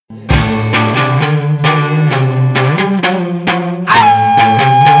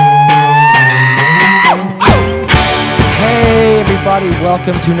everybody.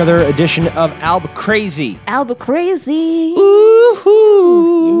 Welcome to another edition of Albucrazy. Albucrazy.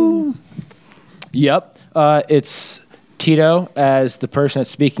 Woohoo! Yep. It's Tito as the person that's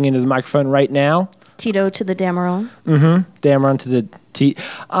speaking into the microphone right now. Tito to the Dameron. Dameron to the T.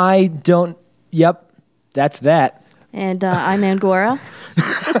 I don't. Yep. That's that. And I'm Angora.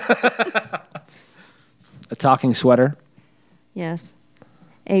 A talking sweater. Yes.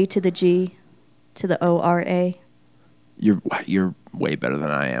 A to the G to the O-R-A. You're way better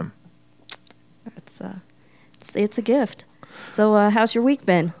than I am. It's a gift. So how's your week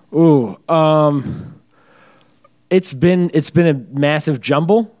been? Ooh, it's been a massive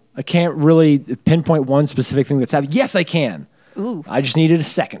jumble. I can't really pinpoint one specific thing that's happened. Yes, I can. Ooh. I just needed a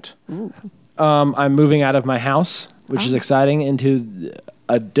second. Ooh. I'm moving out of my house, which is exciting, into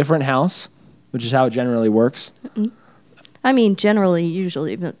a different house, which is how it generally works. I mean, generally,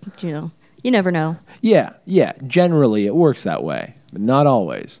 usually, but you never know. Yeah. Generally, it works that way, but not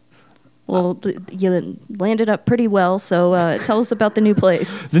always. Well, you landed up pretty well, so tell us about the new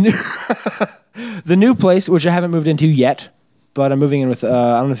place. The new place, which I haven't moved into yet, but I'm moving in with,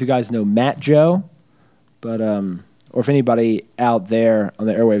 I don't know if you guys know Matt Joe, but or if anybody out there on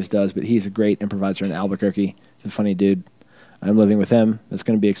the airwaves does, but he's a great improviser in Albuquerque. He's a funny dude. I'm living with him. That's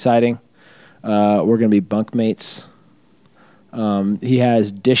going to be exciting. We're going to be bunkmates. He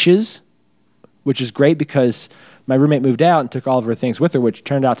has dishes, which is great because my roommate moved out and took all of her things with her, which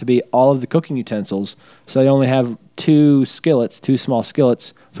turned out to be all of the cooking utensils. So I only have two small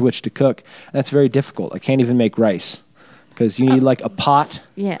skillets with which to cook. And that's very difficult. I can't even make rice because you need like a pot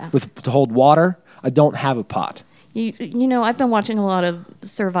to hold water. I don't have a pot. You know, I've been watching a lot of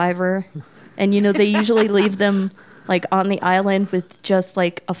Survivor, and they usually leave them like on the island with just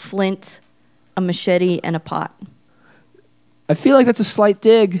like a flint, a machete, and a pot. I feel like that's a slight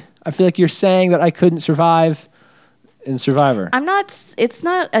dig. I feel like you're saying that I couldn't survive in Survivor. I'm not. It's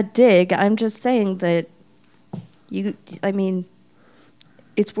not a dig. I'm just saying that it's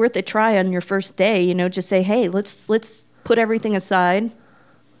worth a try on your first day. Just say, hey, let's put everything aside,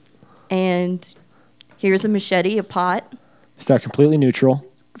 and here's a machete, a pot. Start completely neutral.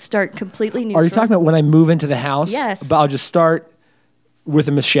 Are you talking about when I move into the house? Yes. But I'll just start with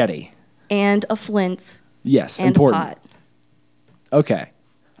a machete. And a flint. Yes, and important. a pot. Okay.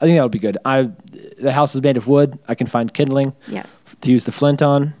 I think that would be good. The house is made of wood. I can find kindling to use the flint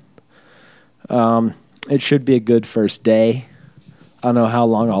on. It should be a good first day. I don't know how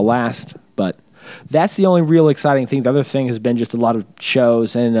long I'll last, but that's the only real exciting thing. The other thing has been just a lot of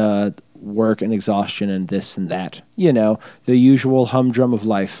shows and work and exhaustion and this and that. The usual humdrum of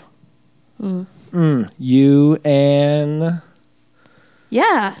life. You and...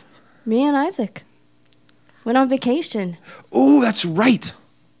 Yeah, me and Isaac went on vacation. Oh, that's right.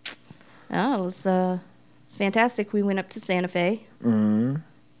 Oh, it was fantastic. We went up to Santa Fe, and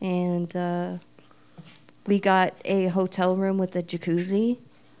we got a hotel room with a jacuzzi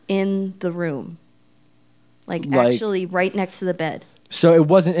in the room, like actually right next to the bed. So it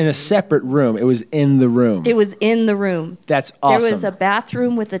wasn't in a separate room. It was in the room. It was in the room. That's awesome. There was a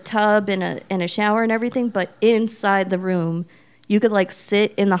bathroom with a tub and a shower and everything, but inside the room, you could like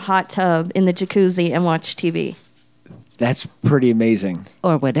sit in the hot tub in the jacuzzi and watch TV. That's pretty amazing.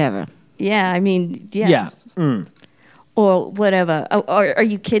 Or whatever. Yeah, I mean, yeah. Yeah. Or whatever. Oh, are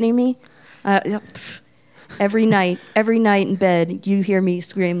you kidding me? Every night in bed, you hear me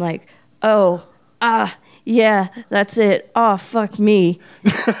scream like, yeah, that's it. Oh, fuck me.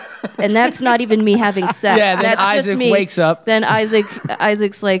 And that's not even me having sex. Yeah, then that's Isaac just me. Wakes up. Then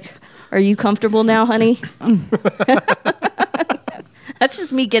Isaac's like, are you comfortable now, honey? That's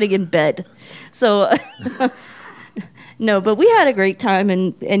just me getting in bed. So... No, but we had a great time,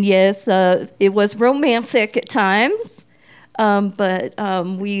 and yes, it was romantic at times, but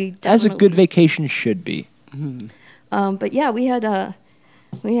we definitely... As a good vacation should be. But yeah, we had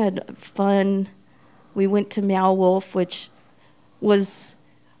fun. We went to Meow Wolf, which was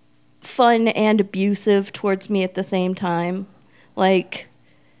fun and abusive towards me at the same time. Like,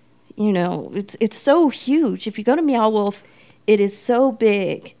 it's so huge. If you go to Meow Wolf, it is so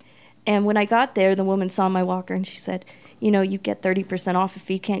big. And when I got there, the woman saw my walker, and she said... you get 30% off if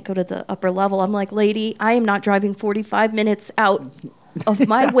you can't go to the upper level. I'm like, lady, I am not driving 45 minutes out of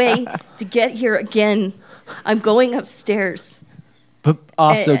my way to get here again. I'm going upstairs. But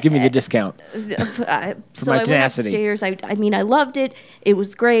also, give me the discount. So I went upstairs. I mean, I loved it. It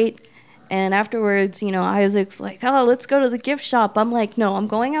was great. And afterwards, Isaac's like, oh, let's go to the gift shop. I'm like, no, I'm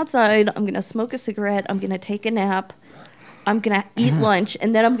going outside. I'm going to smoke a cigarette. I'm going to take a nap. I'm going to eat lunch,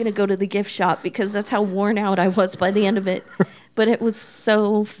 and then I'm going to go to the gift shop because that's how worn out I was by the end of it. But it was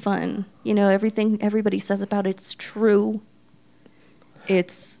so fun. Everything everybody says about it's true.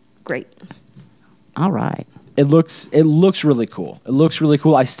 It's great. All right. It looks really cool. It looks really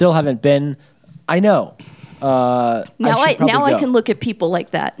cool. I still haven't been. I know. Now I can look at people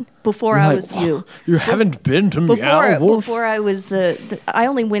like that. Before I was you. You haven't been to Meow Wolf? Before I was, I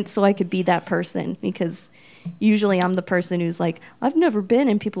only went so I could be that person, because usually I'm the person who's like, I've never been,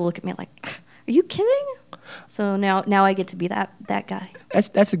 and people look at me like, are you kidding? So now I get to be that guy.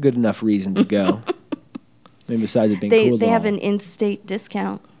 That's a good enough reason to go. I mean, besides it being cool. They have an in-state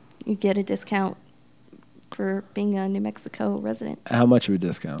discount. You get a discount for being a New Mexico resident. How much of a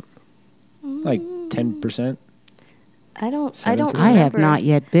discount? Like 10%? I don't 7%? remember. I have not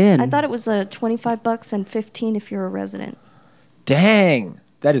yet been. I thought it was $25 and $15 if you're a resident. Dang,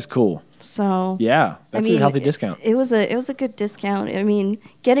 that is cool. So yeah, that's a healthy discount. It was a good discount. I mean,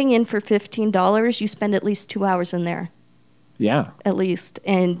 getting in for $15, you spend at least 2 hours in there. Yeah, at least,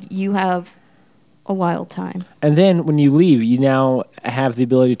 and you have a wild time. And then when you leave, you now have the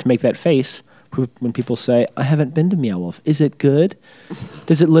ability to make that face when people say, "I haven't been to Meow Wolf. Is it good?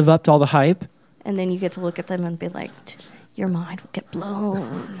 Does it live up to all the hype?" And then you get to look at them and be like, "Your mind will get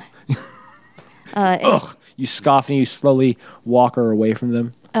blown." Ugh! You scoff and you slowly walk her away from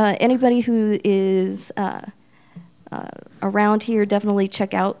them. Anybody who is around here, definitely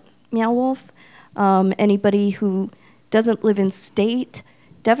check out Meow Wolf. Anybody who doesn't live in state,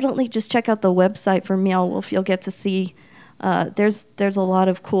 definitely just check out the website for Meow Wolf. You'll get to see there's a lot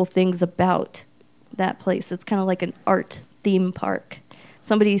of cool things about that place. It's kind of like an art theme park.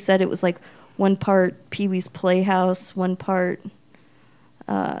 Somebody said it was like one part Pee-wee's Playhouse, one part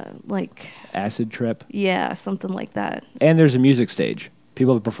like Acid Trip. Yeah, something like that. And there's a music stage.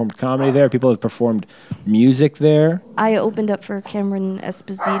 People have performed comedy there. People have performed music there. I opened up for Cameron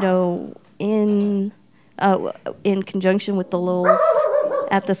Esposito in conjunction with the Lulz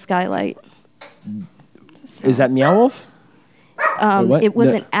at the Skylight. So, is that Meow Wolf? It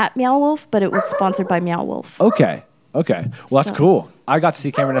wasn't at Meow Wolf, but it was sponsored by Meow Wolf. Okay. Well, that's cool. I got to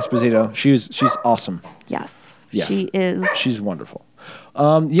see Cameron Esposito. She's awesome. Yes, she is. She's wonderful.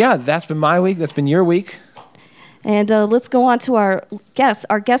 Yeah, that's been my week. That's been your week. And let's go on to our guest.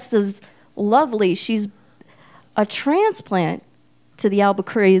 Our guest is lovely. She's a transplant to the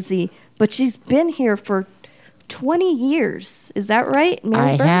Albucrazy, but she's been here for 20 years. Is that right,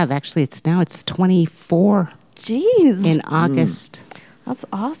 Mary Byrne? I have. Actually, it's 24. Jeez. In August. That's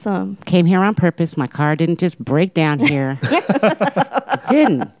awesome. Came here on purpose. My car didn't just break down here. It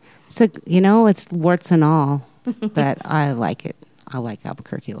didn't. So, it's warts and all, but I like it. I like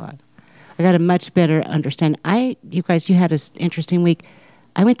Albuquerque a lot. I got a much better understanding. You guys, you had an interesting week.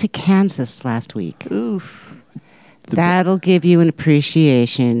 I went to Kansas last week. Oof. That'll give you an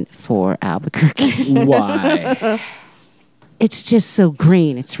appreciation for Albuquerque. Why? It's just so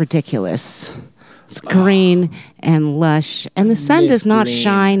green. It's ridiculous. It's green and lush. And the sun does not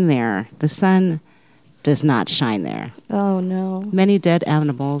shine there. The sun does not shine there. Oh, no. Many dead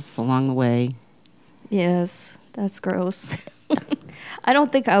animals along the way. Yes, that's gross. I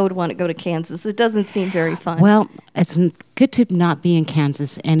don't think I would want to go to Kansas. It doesn't seem very fun. Well, it's good to not be in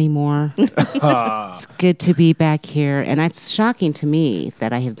Kansas anymore. It's good to be back here. And it's shocking to me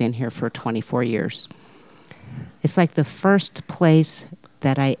that I have been here for 24 years. It's like the first place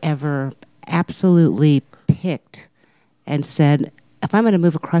that I ever absolutely picked and said, if I'm going to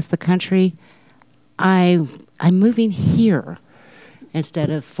move across the country, I'm moving here instead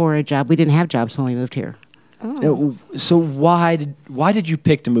of for a job. We didn't have jobs when we moved here. Oh. So why did you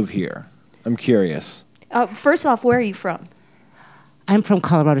pick to move here? I'm curious. First off, where are you from? I'm from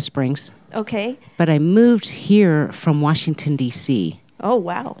Colorado Springs. Okay. But I moved here from Washington, D.C. Oh,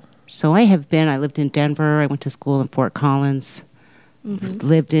 wow. So I lived in Denver. I went to school in Fort Collins. Mm-hmm.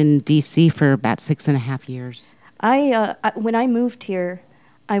 Lived in D.C. for about 6.5 years. When I moved here,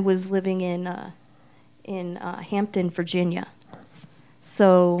 I was living in Hampton, Virginia.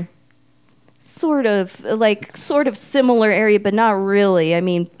 So sort of similar area, but not really. I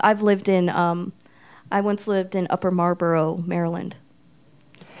mean, I once lived in Upper Marlboro, Maryland.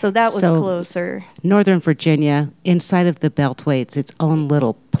 So that was closer. Northern Virginia, inside of the Beltway, it's its own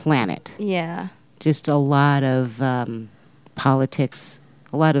little planet. Yeah. Just a lot of politics,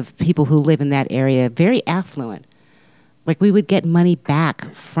 a lot of people who live in that area, very affluent. Like we would get money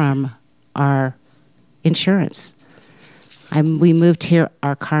back from our insurance. We moved here,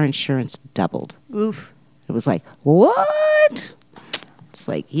 our car insurance doubled. Oof. It was like, what? It's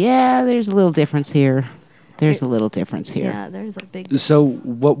like, yeah, there's a little difference here. There's a little difference here. Yeah, there's a big difference.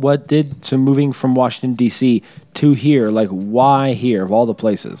 So moving from Washington, D.C. to here, like why here of all the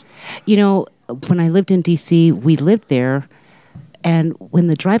places? When I lived in D.C., we lived there, and when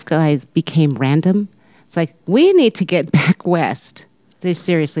the drive guys became random, it's like, we need to get back west.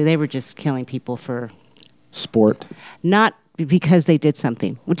 They were just killing people for Sport. not because they did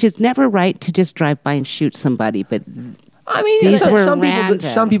something, which is never right to just drive by and shoot somebody. But I mean, these were some random.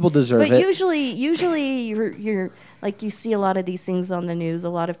 some people deserve But it. usually you're like, you see a lot of these things on the news. A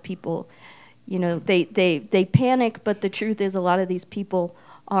lot of people, they panic, but the truth is a lot of these people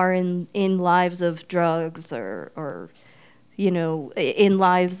are in lives of drugs or in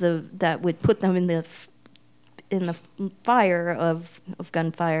lives of that would put them in the fire of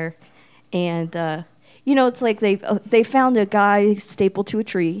gunfire, and it's like they found a guy stapled to a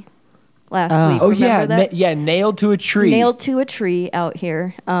tree last week. Oh Remember that? Nailed to a tree. Nailed to a tree out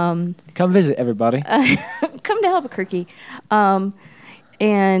here. Come visit, everybody. Come to Albuquerque.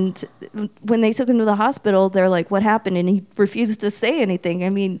 And when they took him to the hospital, they're like, "What happened?" And he refused to say anything.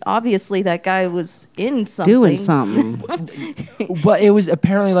 I mean, obviously that guy was in something. doing something. Well, it was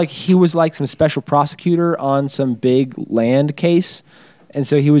apparently like he was like some special prosecutor on some big land case, and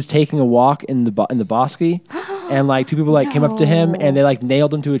so he was taking a walk in the bosque, and like two people like came up to him and they like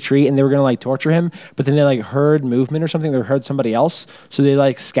nailed him to a tree and they were gonna like torture him, but then they like heard movement or something. They heard somebody else, so they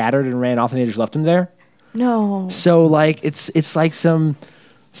like scattered and ran off and they just left him there. No. So like it's like some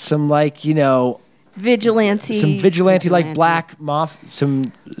like vigilante like black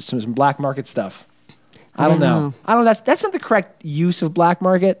some black market stuff. I don't know. That's not the correct use of black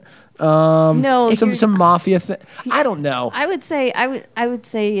market. No, some mafia thing. I don't know. I would say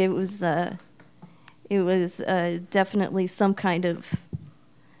it was definitely some kind of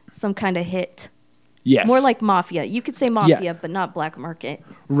hit. Yes. More like mafia. You could say mafia, Yeah. but not black market.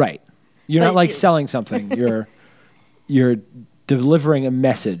 Right. You're But not like selling something. You're delivering a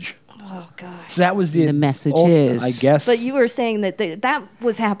message. Oh gosh. So that was the message is. I guess. But you were saying that that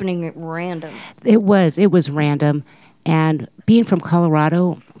was happening at random. It was random. And being from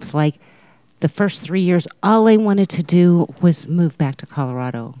Colorado, it was like the first 3 years, all I wanted to do was move back to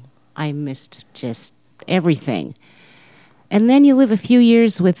Colorado. I missed just everything. And then you live a few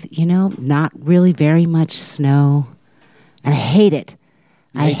years with, not really very much snow. And I hate it.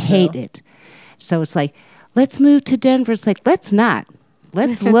 I hate it. So it's like, let's move to Denver. It's like, let's not.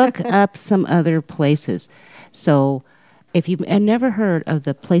 Let's look up some other places. So if you've never heard of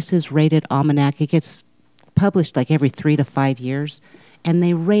the Places Rated Almanac, it gets published like every 3 to 5 years. And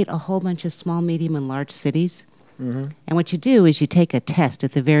they rate a whole bunch of small, medium, and large cities. Mm-hmm. And what you do is you take a test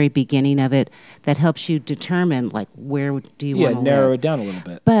at the very beginning of it that helps you determine, like, where do you want to live. Yeah, narrow it down a little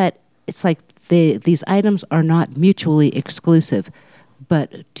bit. But it's like these items are not mutually exclusive.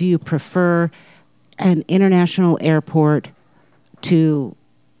 But do you prefer an international airport to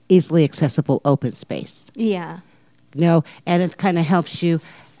easily accessible open space? Yeah. No, and it kind of helps you.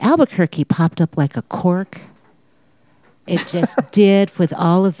 Albuquerque popped up like a cork. It just did with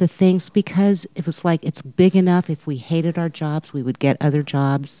all of the things because it was like it's big enough. If we hated our jobs, we would get other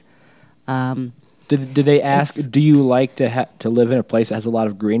jobs. Did they ask, do you like to live in a place that has a lot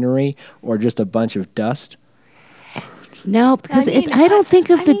of greenery or just a bunch of dust? No, because I don't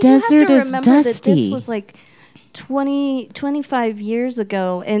think of the desert as dusty. That this was like 25 years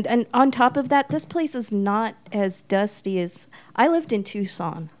ago. And on top of that, this place is not as dusty as... I lived in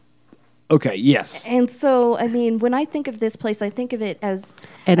Tucson. Okay, yes. And so, I mean, when I think of this place, I think of it as...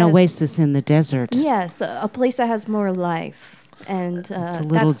 An oasis in the desert. Yes, a place that has more life. And it's a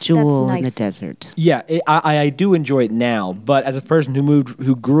little jewel that's nice. in the desert. Yeah, I do enjoy it now, but as a person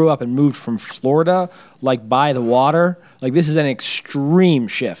who grew up and moved from Florida, like by the water, like this is an extreme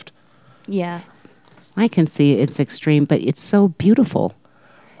shift. Yeah. I can see it's extreme, but it's so beautiful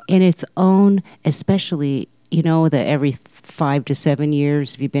in its own, especially, the every 5 to 7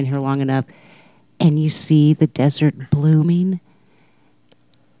 years, if you've been here long enough, and you see the desert blooming.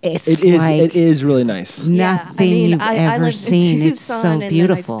 It is really nice. Nothing you've ever seen. It's so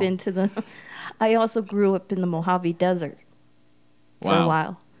beautiful. I've been I also grew up in the Mojave Desert for a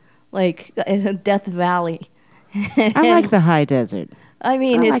while, like Death Valley. I like the high desert. I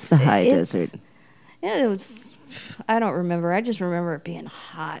mean, I like the high desert. It was. I don't remember. I just remember it being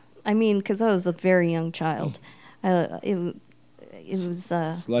hot. I mean, because I was a very young child. It was.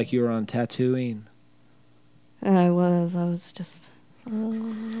 It's like you were on Tatooine. I was just.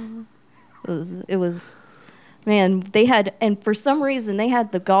 It was, man. They had, and for some reason, they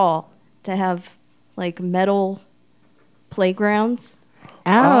had the gall to have like metal playgrounds.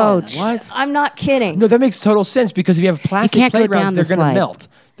 Ouch! What? I'm not kidding. No, that makes total sense because if you have plastic playgrounds, they're going to melt.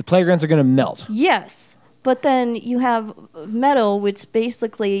 The playgrounds are going to melt. Yes, but then you have metal, which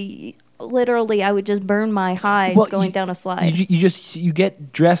basically, literally, I would just burn my hide going down a slide. You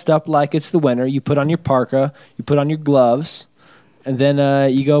get dressed up like it's the winter. You put on your parka. You put on your gloves. and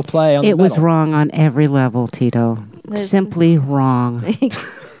then you go play on the It was metal. wrong on every level, Tito. Simply wrong.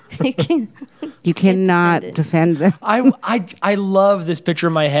 You cannot defend that. I love this picture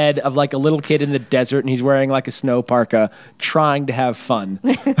in my head of like a little kid in the desert and he's wearing like a snow parka trying to have fun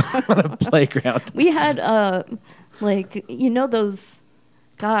on a playground. We had those.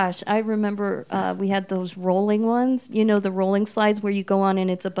 Gosh, I remember we had those rolling ones. You know, the rolling slides where you go on and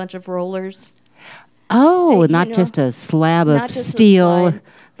it's a bunch of rollers. Oh, And, not just a slab of just a steel. slide,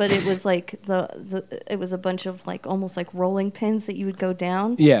 but it was like it was a bunch of like almost like rolling pins that you would go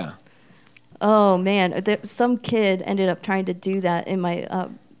down. Yeah. Oh man, some kid ended up trying to do that in my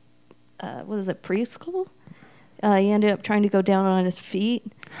preschool. He ended up trying to go down on his feet,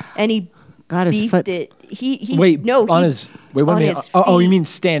 and he got his beefed foot. it. On his oh, you mean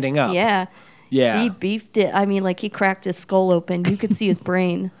standing up? Yeah. Yeah. He beefed it. I mean, like he cracked his skull open. You could see his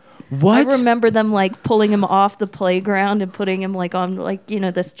brain. What? I remember them like pulling him off the playground and putting him like on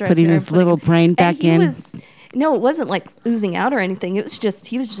the stretcher. Putting his little brain back in. No, it wasn't like oozing out or anything. It was just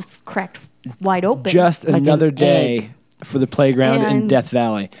he was just cracked wide open. Just Like another an day egg. for the playground in And- Death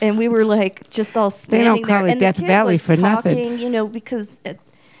Valley. And we were like just all standing don't call there. it And Death the kid Valley was for nothing. talking, because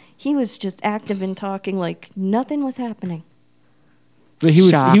he was just active and talking like nothing was happening. But he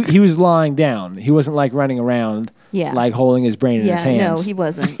was Shock. he was lying down. He wasn't like running around Yeah. like holding his brain in his Yeah, hands. no, he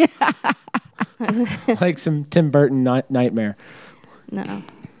wasn't. like some Tim Burton nightmare. No.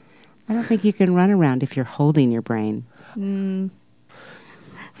 I don't think you can run around if you're holding your brain.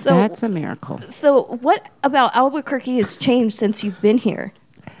 So That's a miracle. So what about Albuquerque has changed since you've been here?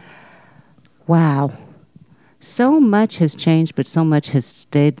 Wow. So much has changed, but so much has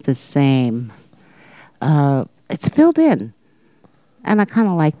stayed the same. It's filled in. And I kind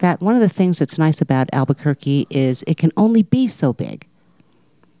of like that. One of the things that's nice about Albuquerque is it can only be so big.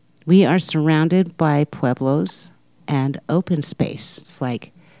 We are surrounded by pueblos and open space. It's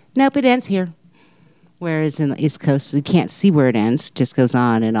like, nope, it ends here. Whereas in the East Coast, you can't see where it ends. It just goes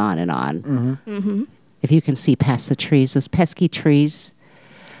on and on and on. Mm-hmm. If you can see past the trees, those pesky trees.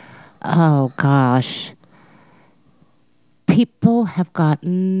 Oh, gosh. People have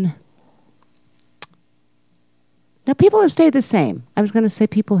gotten... No, people have stayed the same. I was going to say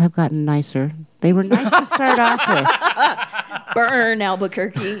people have gotten nicer. They were nice to start off with. Burn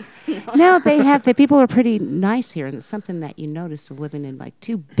Albuquerque. No, they have. The people are pretty nice here, and it's something that you notice of living in like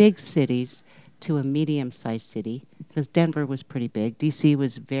two big cities to a medium-sized city. Because Denver was pretty big, DC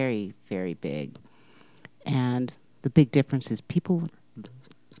was very, very big, and the big difference is people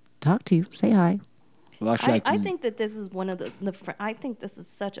talk to you, say hi. Well, actually, I think that this is one of I think this is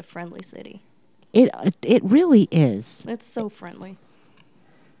such a friendly city. It really is. It's so friendly.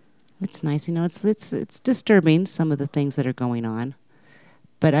 It's nice, It's disturbing some of the things that are going on,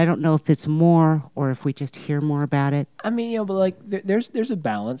 but I don't know if it's more or if we just hear more about it. I mean, but like there's a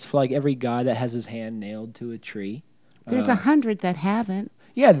balance for like every guy that has his hand nailed to a tree. There's 100 that haven't.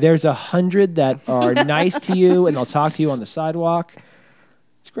 Yeah, there's 100 that are nice to you and they'll talk to you on the sidewalk.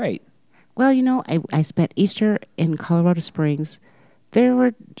 It's great. Well, I spent Easter in Colorado Springs. There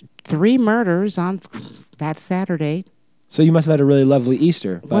were 3 murders on that Saturday. So you must have had a really lovely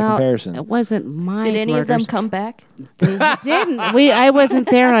Easter by comparison. It wasn't my Did any murders. of them come back? They didn't. I wasn't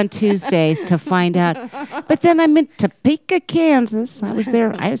there on Tuesdays to find out. But then I'm in Topeka, Kansas. I was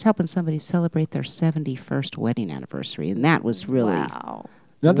there. I was helping somebody celebrate their 71st wedding anniversary, and that was really Wow.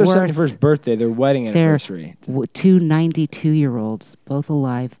 Not their worth 71st birthday, their wedding their anniversary. 2 92-year-olds, both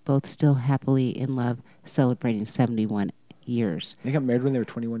alive, both still happily in love, celebrating 71 years. They got married when they were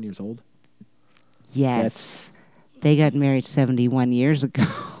 21 years old? Yes. They got married 71 years ago.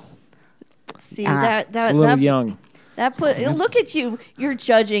 See Ah, It's a little that young. That look at you. You're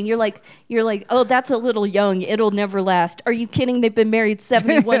judging. You're like, oh, that's a little young. It'll never last. Are you kidding? They've been married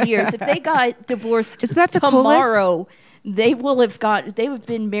 71 years. If they got divorced Isn't that the tomorrow, they have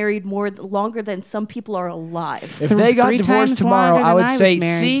been married longer than some people are alive. If they got 3 divorced times tomorrow, longer I than would I was say,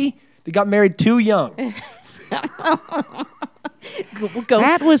 married. see, they got married too young. Go.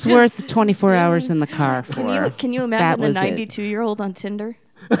 That was worth 24 hours in the car for. Can you That imagine a was it. 92-year-old on Tinder?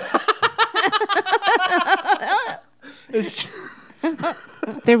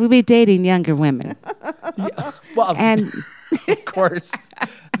 They would be dating younger women. Well, And of course,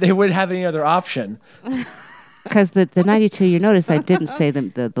 they wouldn't have any other option. because the 92, you notice I didn't say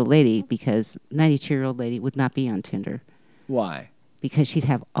the lady, because 92-year-old lady would not be on Tinder. Why? Because she'd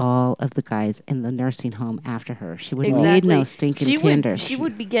have all of the guys in the nursing home after her. She wouldn't Exactly. need no stinking Tinder. She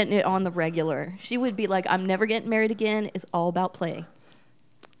would be getting it on the regular. She would be like, I'm never getting married again. It's all about play.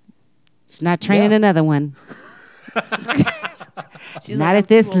 She's not training Yeah. another one. She's Not like, at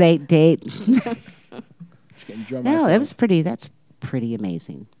this "I'm too old." late date. Just getting drunk No, myself. it was pretty. That's pretty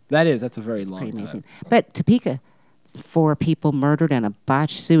amazing. That's a very long Pretty time. amazing. But Topeka, 4 people murdered and a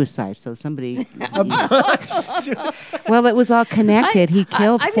botched suicide. So somebody. Well, it was all connected. He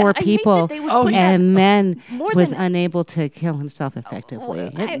killed 4 I hate people that they would put that and then more was than- unable to kill himself effectively.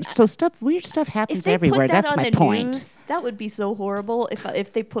 Well, So weird stuff If happens they everywhere. put that That's on my the point. news, that would be so horrible.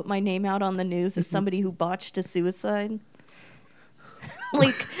 If they put my name out on the news as somebody who botched a suicide,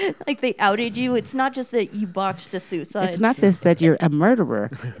 like they outed you. It's not just that you botched a suicide. It's not this that you're a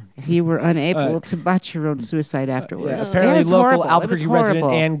murderer. You were unable to botch your own suicide Yeah, afterwards. apparently, It was local horrible. It was Albuquerque resident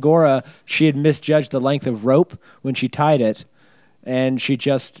horrible. Ann Gora, she had misjudged the length of rope when she tied it, and she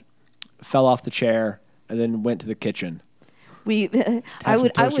just fell off the chair and then went to the kitchen. I some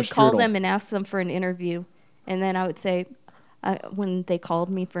would toaster call strudel. them and ask them for an interview, and then I would say, when they called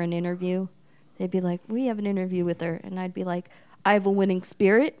me for an interview, they'd be like, "We have an interview with her," and I'd be like, "I have a winning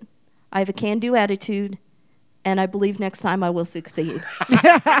spirit, I have a can-do attitude, and I believe next time I will succeed."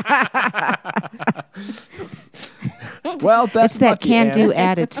 Well, It's best that luck, Ann. can-do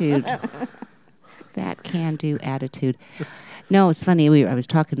attitude. That can-do attitude. No, it's funny. I was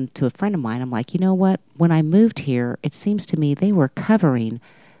talking to a friend of mine. I'm like, you know what? When I moved here, it seems to me they were covering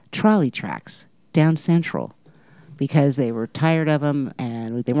trolley tracks down Central because they were tired of them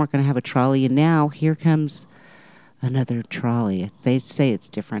and they weren't going to have a trolley. And now here comes another trolley. They say it's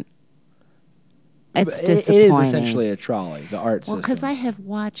different. It's It disappointing. is essentially a trolley, the art Well, because system. I have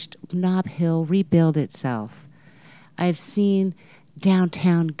watched Nob Hill rebuild itself. I've seen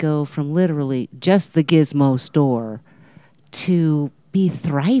downtown go from literally just the Gizmo store to be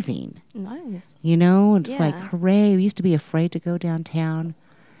thriving. Nice. You know, it's like, Yeah. hooray. We used to be afraid to go downtown.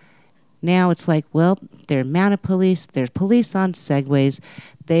 Now it's like, well, they're mounted police. There's police on segways.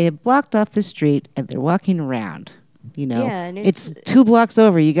 They have blocked off the street and they're walking around. You know, Yeah, and it's 2 blocks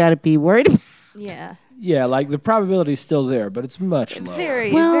over. You got to be worried about. Yeah. Yeah, like the probability is still there, but it's much lower.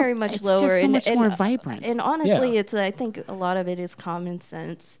 Very, Well, very much it's lower. just so and, much and, more vibrant. And honestly, Yeah. I think a lot of it is common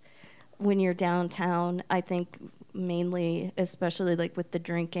sense. When you're downtown, I think mainly, especially like with the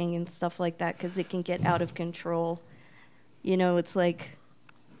drinking and stuff like that, because it can get out of control. You know, it's like,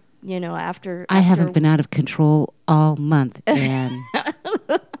 you know, after I haven't been out of control all month, and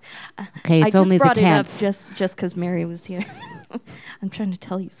okay, I it's just only the brought it up 10th. just because Mary was here. I'm trying to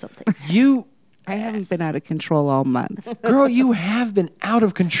tell you something. I haven't been out of control all month. Girl, you have been out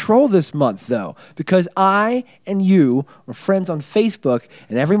of control this month, though, because I and you are friends on Facebook,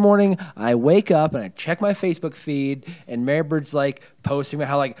 and every morning I wake up and I check my Facebook feed, and Mary Bird's like posting about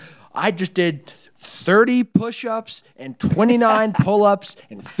how, like, I just did 30 push-ups and 29 pull-ups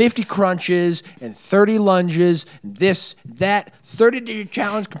and 50 crunches and 30 lunges, and this, that, 30-day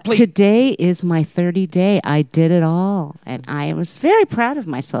challenge complete. Today is my 30-day. I did it all, and I was very proud of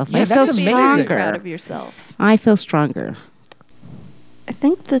myself. Yeah, I feel that's amazing. stronger. Proud of yourself. I feel stronger. I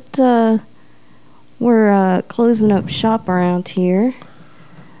think that we're closing up shop around here.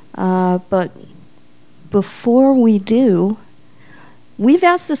 But before we do, we've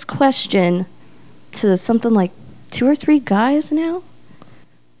asked this question to something like 2 or 3 guys now.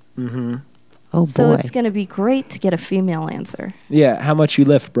 Mm-hmm. Oh, So boy. it's going to be great to get a female answer. Yeah, how much you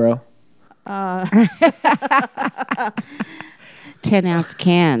lift, bro? 10-ounce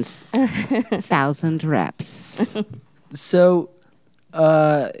cans, 1,000 reps. So,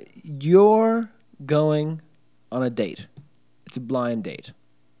 you're going on a date. It's a blind date,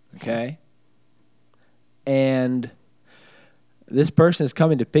 okay? And this person is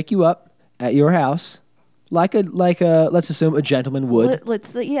coming to pick you up at your house, like a let's assume a gentleman would. Let's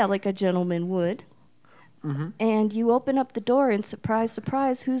say, like a gentleman would. Mm-hmm. And you open up the door, and surprise,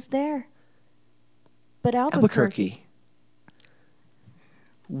 surprise, who's there? But Albuquerque. Albuquerque.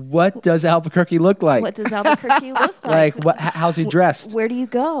 What does Albuquerque look like? What does Albuquerque look like? How's he dressed? Where do you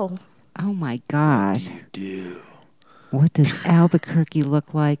go? Oh, my gosh. Do. What does Albuquerque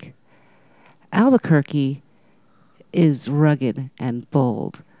look like? Albuquerque is rugged and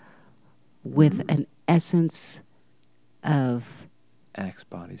bold with an essence of... Axe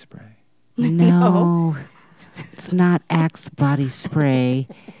body spray. No, it's not Axe body spray.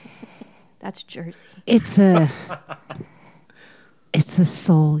 That's Jersey. It's a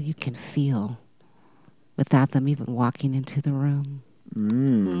soul you can feel without them even walking into the room.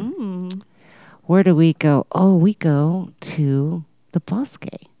 Where do we go? Oh, we go to the Bosque.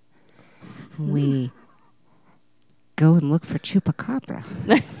 We go and look for chupacabra.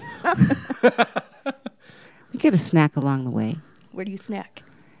 We get a snack along the way. Where do you snack?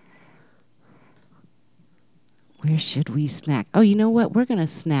 Where should we snack? Oh, you know what? We're going to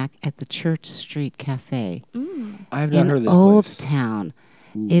snack at the Church Street Cafe I have not in heard of this Old place. Town.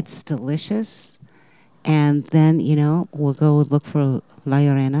 Ooh. It's delicious. And then, we'll go look for La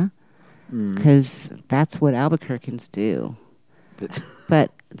Llorona because that's what Albuquerqueans do.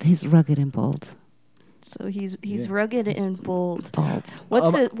 But he's rugged and bold. So he's rugged and bold. Bold.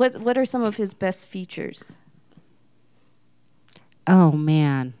 What are some of his best features? Oh,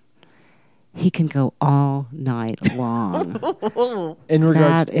 man. He can go all night long. In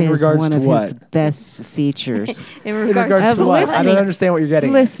regards That is one to of what? his best features. In In regards to what? I don't understand what you're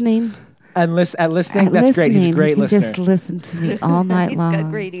getting. Listening. At listening? That's great. He's a great he listener. Just listen to me all night long. He's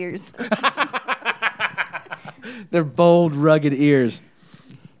got great ears. They're bold, rugged ears.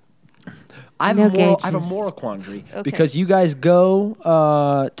 I have a moral quandary because you guys go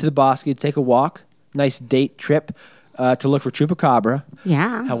to the bosque to take a walk, nice date trip to look for chupacabra.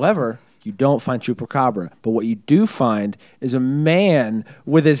 Yeah. However, you don't find chupacabra, but what you do find is a man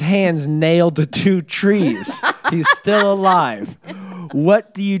with his hands nailed to two trees. He's still alive.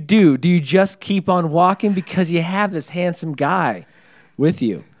 What do? Do you just keep on walking because you have this handsome guy with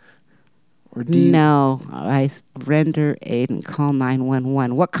you? Or do you? No, I render aid and call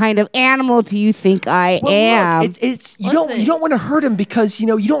 911. What kind of animal do you think I am? Look, you don't want to hurt him because you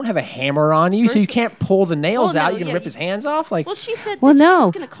don't have a hammer on you, so you can't pull the nails out. You can rip his hands off. Like, well, she said Well, that no.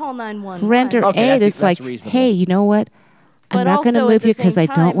 she's going to call 911. Render aid is like, reasonable. hey, you know what? I'm But not going to also at move the you because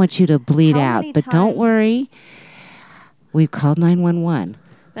same I don't time, want you to bleed how out. many But don't times- worry, we've called 911.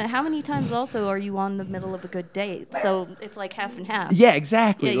 But how many times also are you on the middle of a good date? So it's like half and half. yeah,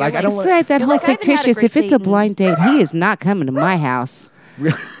 exactly. Yeah, you're like I like- don't It's want. like that You're whole like, I haven't had a fictitious. great If it's a date blind date, he is not coming to my house.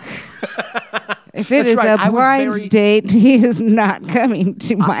 If it That's is right. I a was blind very- date, he is not coming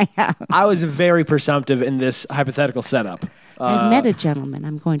to my house. I was very presumptive in this hypothetical setup. I've met a gentleman.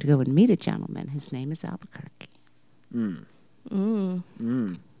 I'm going to go and meet a gentleman. His name is Albuquerque.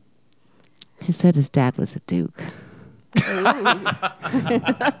 He said his dad was a duke.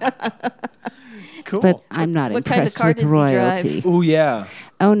 Cool. But I'm not What kind of impressed car with does he drive? royalty. Oh yeah.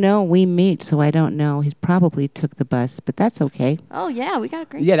 Oh no, we meet, so I don't know. He probably took the bus, but that's okay. Oh yeah, we got a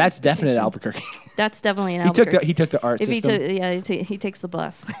great. Yeah, that's definite transportation. Albuquerque. That's definitely an he Albuquerque. took the art If system. he takes the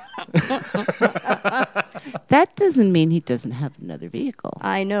bus. That doesn't mean he doesn't have another vehicle.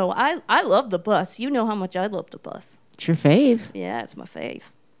 I know. I love the bus. You know how much I love the bus. It's your fave. Yeah, it's my fave.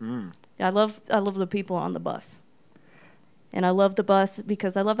 I love the people on the bus, and I love the bus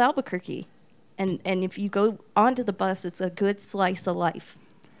because I love Albuquerque, and if you go onto the bus, it's a good slice of life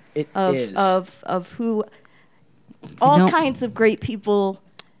It of is. of who all know- kinds of great people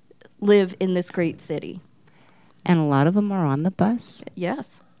live in this great city. And a lot of them are on the bus,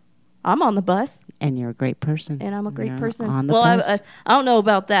 Yes, I'm on the bus, and you're a great person. and I'm a great You're person. On the well, bus. I don't know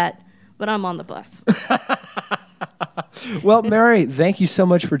about that, but I'm on the bus. Well, Mary, thank you so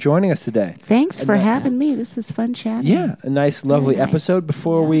much for joining us today. Thanks for And, having me. This was fun chatting. Yeah, a nice, lovely Very nice. episode.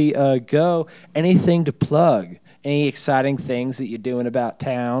 Before Yeah. we go, anything to plug? Any exciting things that you're doing about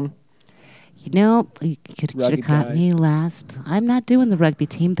town? You know, you should Rugged have caught guys. me last. I'm not doing the rugby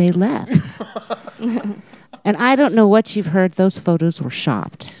team. They left. And I don't know what you've heard. Those photos were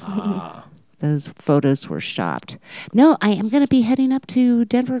shopped. Those photos were shopped. No, I am going to be heading up to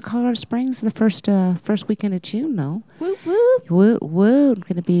Denver, Colorado Springs the first weekend of June, though. Woo woo. Woo, woo. I'm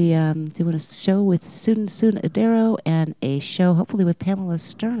going to be doing a show with Susan Adero and a show, hopefully, with Pamela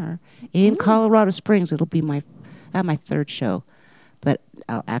Sterner in Colorado Springs. It'll be my third show. But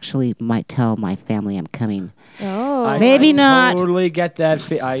I'll actually might tell my family I'm coming. Oh, Maybe I not. Totally get that.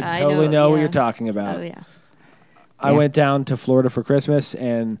 I totally know what yeah. you're talking about. Oh yeah. I Yeah. went down to Florida for Christmas,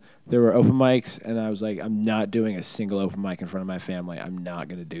 and there were open mics, and I was like, I'm not doing a single open mic in front of my family. I'm not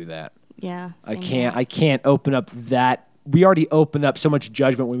going to do that. Yeah. I same can't. here. I can't open up that. We already open up so much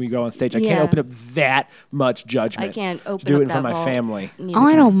judgment when we go on stage. I can't Yeah. open up that much judgment. I can't open to do up it in front that of my vault. family. Neither Oh,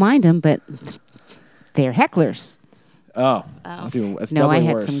 I can don't mind them, but they're hecklers. Oh, that's No, I doubly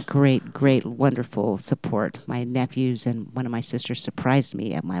had worse. some great, wonderful support. My nephews and one of my sisters surprised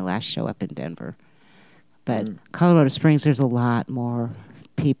me at my last show up in Denver. But Colorado Springs, there's a lot more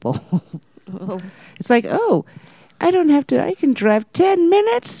people. Oh, It's like, oh, I don't have to, I can drive 10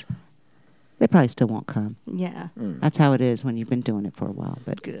 minutes. They probably still won't come. yeah. That's how it is when you've been doing it for a while.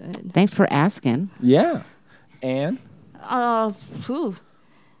 But Good. thanks for asking. Yeah, and Whew.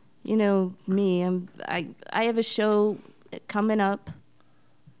 You know me. I have a show coming up.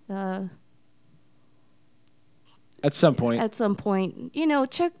 at some point, At some point, you know,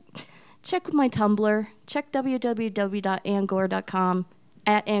 check my Tumblr. Check www.angora.com,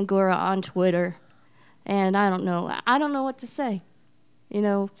 at Angora on Twitter, and I don't know what to say. You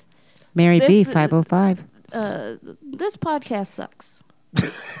know, Mary B, This- 505. this podcast sucks.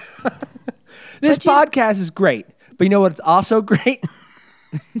 this but you- podcast is great. But you know what's also great?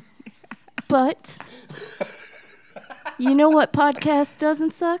 But You know what podcast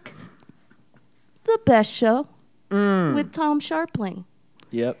doesn't suck? The Best Show with Tom Sharpling.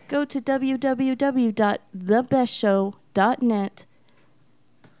 Yep. Go to www.thebestshow.net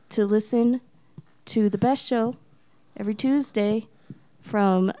to listen to The Best Show every Tuesday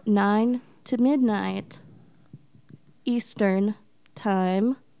from 9 to midnight Eastern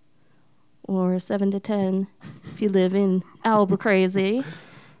Time, or 7 to 10 if you live in Albucrazy.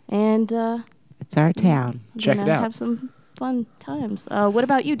 And It's our town. Check it out. Have some fun times. What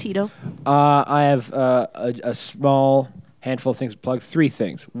about you, Tito? I have a small handful of things to plug. 3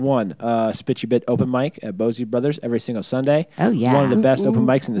 things. 1, Spit You Bit open mic at Bosie Brothers every single Sunday. Oh, yeah. One of the best open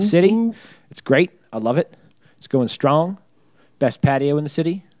mics in the city. It's great. I love it. It's going strong. Best patio in the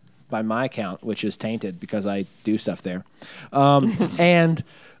city by my account, which is tainted because I do stuff there. And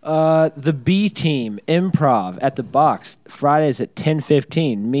the B Team Improv at the Box, Fridays at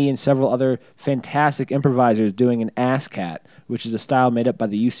 10:15. Me and several other fantastic improvisers doing an ass cat, which is a style made up by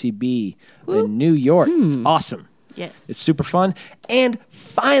the UCB in New York. It's awesome. Yes. It's super fun. And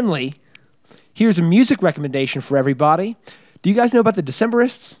finally, here's a music recommendation for everybody. Do you guys know about the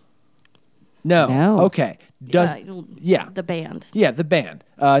Decemberists? No. Okay. Yeah. The band. Yeah, the band,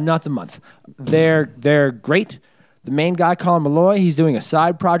 not the month. They're great. The main guy, Colin Malloy, he's doing a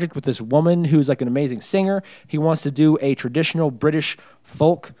side project with this woman who's like an amazing singer. He wants to do a traditional British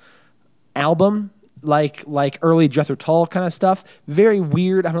folk album, like early Jethro Tull kind of stuff. Very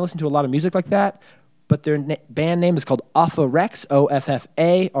weird. I haven't listened to a lot of music like that. But their band name is called Offa Rex,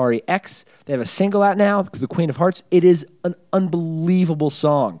 Offarex. They have a single out now, The Queen of Hearts. It is an unbelievable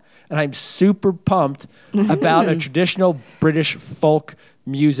song. And I'm super pumped about a traditional British folk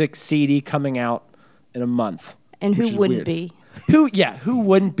music CD coming out in a month. And who wouldn't be? Who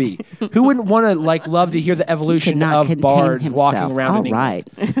wouldn't be? Who wouldn't want to love to hear the evolution of bards walking around in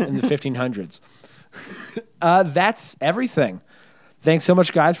England in the 1500s? That's everything. Thanks so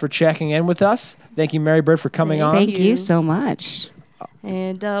much, guys, for checking in with us. Thank you, Mary Bird, for coming on. Thank you so much.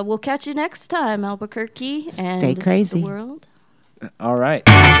 And we'll catch you next time, Albuquerque. Stay crazy. The world. All right.